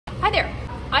there.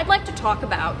 I'd like to talk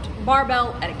about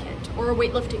barbell etiquette or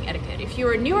weightlifting etiquette. If you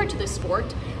are newer to this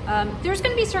sport, there's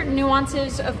going to be certain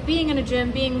nuances of being in a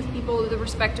gym, being with people with the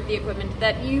respect of the equipment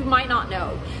that you might not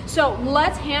know. So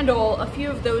let's handle a few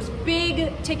of those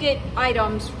big ticket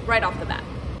items right off the bat.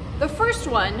 The first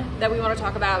one that we want to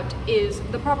talk about is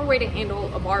the proper way to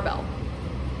handle a barbell.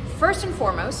 First and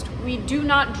foremost, we do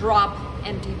not drop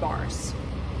empty bars.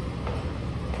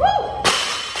 Woo!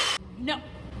 No.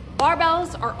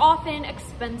 Barbells are often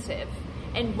expensive,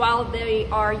 and while they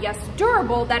are, yes,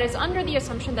 durable, that is under the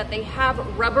assumption that they have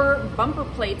rubber bumper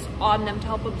plates on them to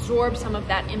help absorb some of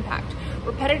that impact.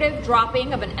 Repetitive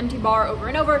dropping of an empty bar over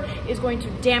and over is going to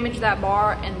damage that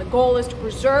bar, and the goal is to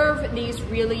preserve these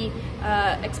really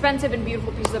expensive and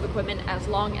beautiful pieces of equipment as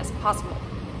long as possible.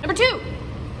 Number two,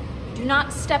 do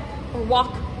not step or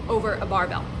walk over a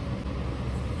barbell.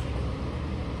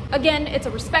 Again, it's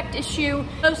a respect issue.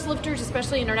 Most lifters,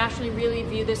 especially internationally, really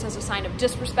view this as a sign of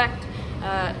disrespect,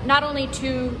 not only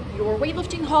to your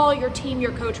weightlifting hall, your team,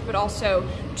 your coach, but also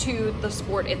to the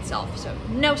sport itself. So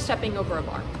no stepping over a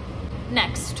bar.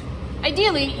 Next,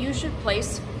 ideally, you should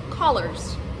place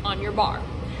collars on your bar.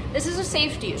 This is a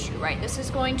safety issue, right? This is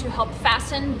going to help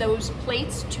fasten those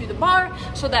plates to the bar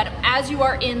so that as you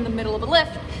are in the middle of a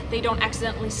lift, they don't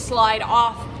accidentally slide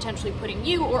off, potentially putting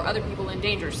you or other people in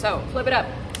danger. So flip it up.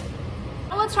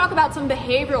 Now let's talk about some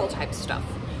behavioral type stuff.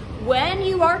 When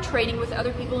you are training with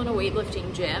other people in a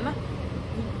weightlifting gym,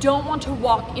 you don't want to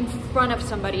walk in front of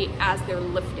somebody as they're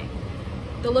lifting.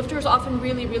 The lifters often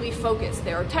really focus.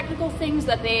 There are technical things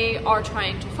that they are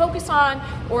trying to focus on,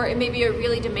 or it may be a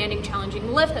really demanding,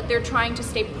 challenging lift that they're trying to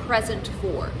stay present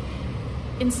for.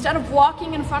 Instead of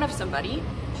walking in front of somebody,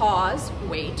 pause,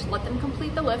 wait, let them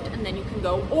complete the lift, and then you can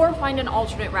go, or find an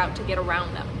alternate route to get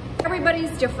around them.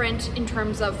 Everybody's different in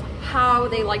terms of how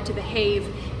they like to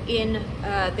behave in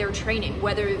their training,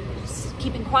 whether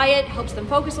keeping quiet helps them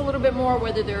focus a little bit more,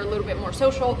 whether they're a little bit more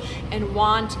social and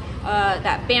want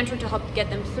that banter to help get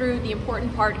them through. The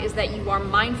important part is that you are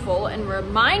mindful and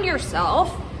remind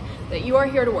yourself that you are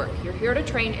here to work. You're here to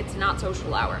train. It's not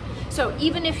social hour. So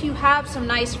even if you have some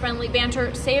nice friendly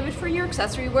banter, save it for your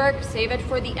accessory work, save it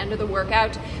for the end of the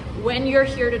workout. When you're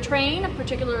here to train,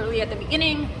 particularly at the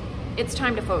beginning, it's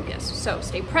time to focus. So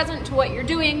stay present to what you're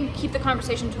doing, keep the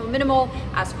conversation to a minimal,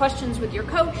 ask questions with your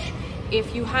coach.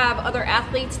 If you have other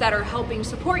athletes that are helping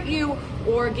support you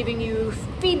or giving you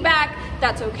feedback,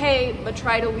 that's okay, but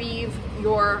try to leave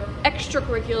your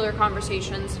extracurricular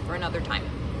conversations for another time.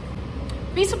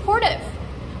 Be supportive.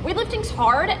 Weightlifting's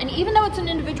hard, and even though it's an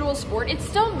individual sport, it's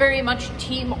still very much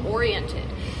team-oriented.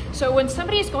 So when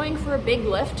somebody is going for a big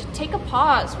lift, take a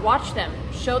pause, watch them,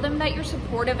 show them that you're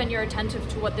supportive and you're attentive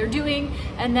to what they're doing,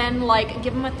 and then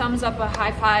give them a thumbs up, a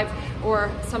high five,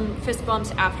 or some fist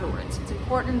bumps afterwards. It's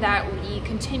important that we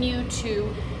continue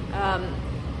to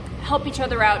help each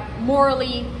other out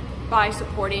morally by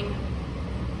supporting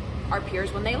our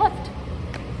peers when they lift.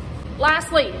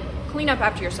 Lastly, clean up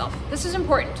after yourself. This is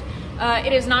important.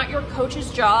 It is not your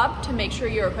coach's job to make sure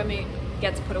your equipment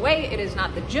gets put away. It is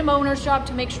not the gym owner's job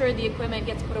to make sure the equipment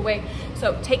gets put away.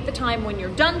 So take the time when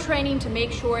you're done training to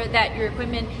make sure that your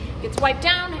equipment gets wiped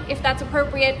down if that's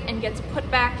appropriate and gets put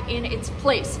back in its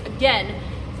place. Again,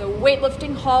 the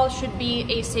weightlifting hall should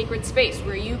be a sacred space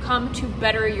where you come to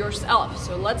better yourself.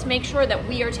 So let's make sure that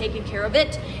we are taking care of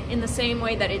it in the same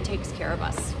way that it takes care of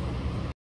us.